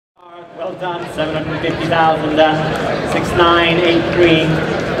Well done, 750,000, 6983.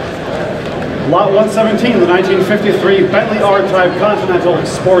 Lot 117, the 1953 Bentley R-Type Continental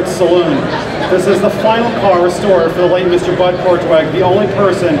Sports Saloon. This is the final car restored for the late Mr. Bud Korteweg, the only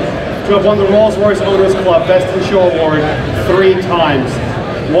person to have won the Rolls-Royce Owners Club Best in Show Award 3 times.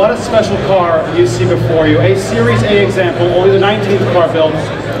 What a special car you see before you. A Series A example, only the 19th car built,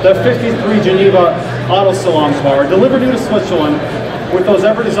 the 53 Geneva Salon car, delivered into Switzerland with those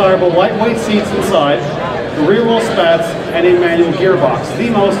ever desirable lightweight seats inside, the rear wheel spats, and a manual gearbox, the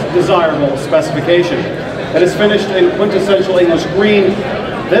most desirable specification. It is finished in quintessential English green.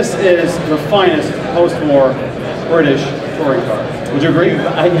 This is the finest post-war British touring car. Would you agree?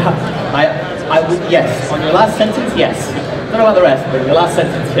 I would, yes. On your last sentence, yes. I don't know about the rest, but your last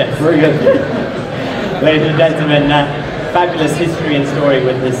sentence, yes. Very good. Ladies and gentlemen, fabulous history and story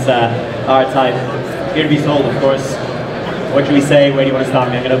with this R-Type. Here to be sold, of course. What should we say? Where do you want to start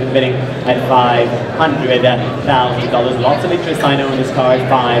me? I'm going to open the bidding at $500,000. Lots of interest, I know, in this car.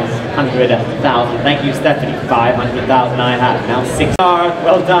 500,000. Thank you, Stephanie. 500,000 I have. Now 6 car.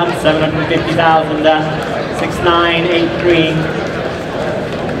 Well done. 750,000. 6983.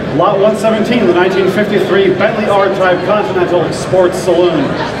 Lot 117, the 1953 Bentley R-Type Continental Sports Saloon.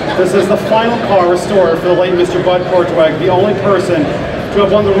 This is the final car restored for the late Mr. Bud Korteweg, the only person to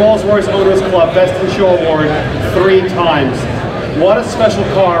have won the Rolls-Royce Owners Club Best in Show Award 3 times. What a special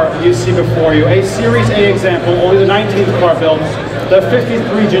car you see before you. A Series A example, only the 19th car built, the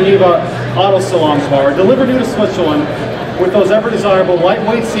 53 Geneva Salon car, delivered into Switzerland with those ever desirable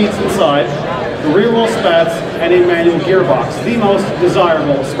lightweight seats inside, the rear wheel spats, and a manual gearbox, the most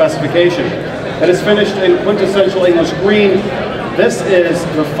desirable specification. It is finished in quintessential English green. This is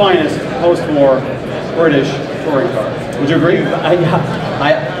the finest post-war British touring car. Would you agree? I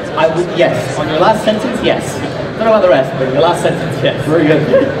would, yes. On your last sentence, yes. I don't know about the rest, but your last sentence, yes. Very good.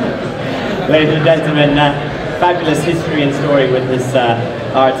 Ladies and gentlemen, fabulous history and story with this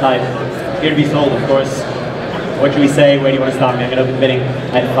R-Type. Here to be sold, of course. What should we say? Where do you want to start me? I'm going to open the bidding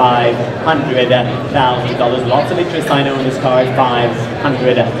at $500,000. Lots of interest, I know, in this car.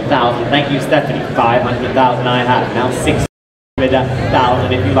 500,000. Thank you, Stephanie. 500,000 I have. Now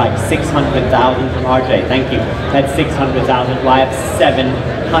 600,000 if you like. 600,000 from R.J. Thank you. That's 600,000. Well, I have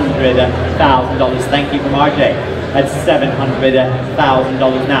 $700,000. Thank you from R.J. That's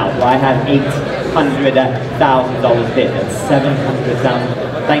 $700,000 now. Well, I have $800,000 bid. That's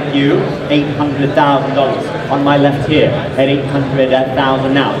 $700,000. Thank you. $800,000 on my left here at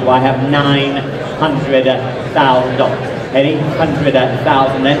 $800,000 now. Well, I have $900,000 at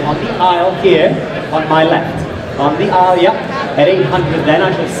 $800,000. Then on the aisle here on my left. On the aisle, yep, at 800 then.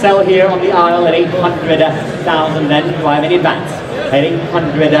 I shall sell here on the aisle at 800,000 then. Do I have any advance? At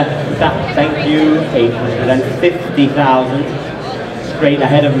 800,000, thank you, 850,000. Straight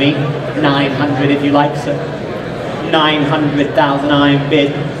ahead of me, 900 if you like, sir. 900,000 I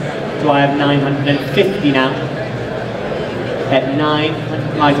bid. Do I have 950 now? At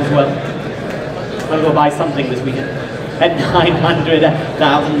 900, might as well. I'll go buy something this weekend. At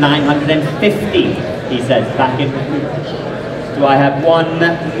 900,000, 950. He says, back in. Do I have $1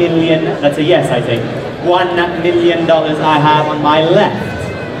 million? That's a yes, I think. $1 million I have on my left.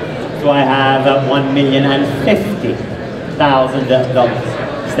 Do I have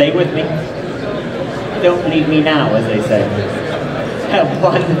 $1,050,000? Stay with me. Don't leave me now, as they say.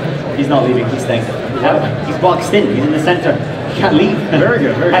 He's not leaving, he's staying. He's boxed in, he's in the center. He can't leave. Very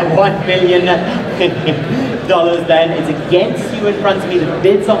good, very good. At $1 million then, it's against you in front of me. The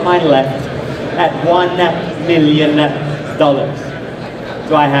bid's on my left. At $1 million.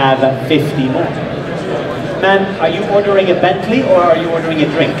 Do I have 50 more? Ma'am, are you ordering a Bentley or are you ordering a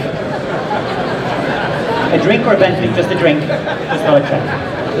drink? A drink or a Bentley? Just a drink. Just thought I'd check.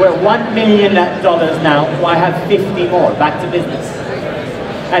 We're $1 million now. Do I have 50 more? Back to business.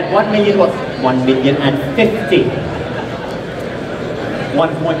 At $1 million what? $1,050,000.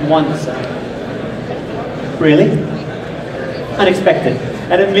 1.1, sir. Really? Unexpected.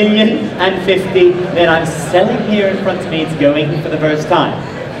 At $1,050,000, then I'm selling here in front of me, it's going for the first time.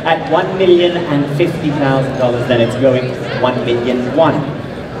 At $1,050,000, then it's going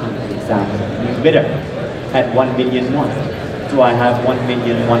 $1,100,000. New bidder. At $1,001,000. Do I have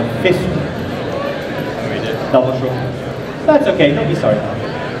 $1,150,000? Double throw. That's okay, don't be sorry.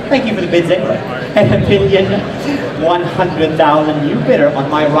 Thank you for the bids anyway. At $1,100,000, new bidder on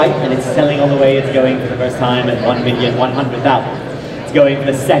my right, and it's selling all the way. It's going for the first time at $1,100,000. Going for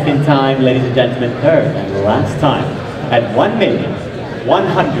the second time, ladies and gentlemen, third and last time at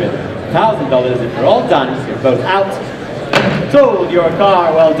 $1,100,000. If you're all done, you're both out. Sold your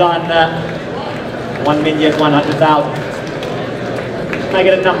car, well done. $1,100,000. Can I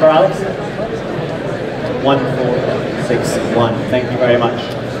get a number, Alex? 1461. Thank you very much.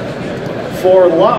 For lot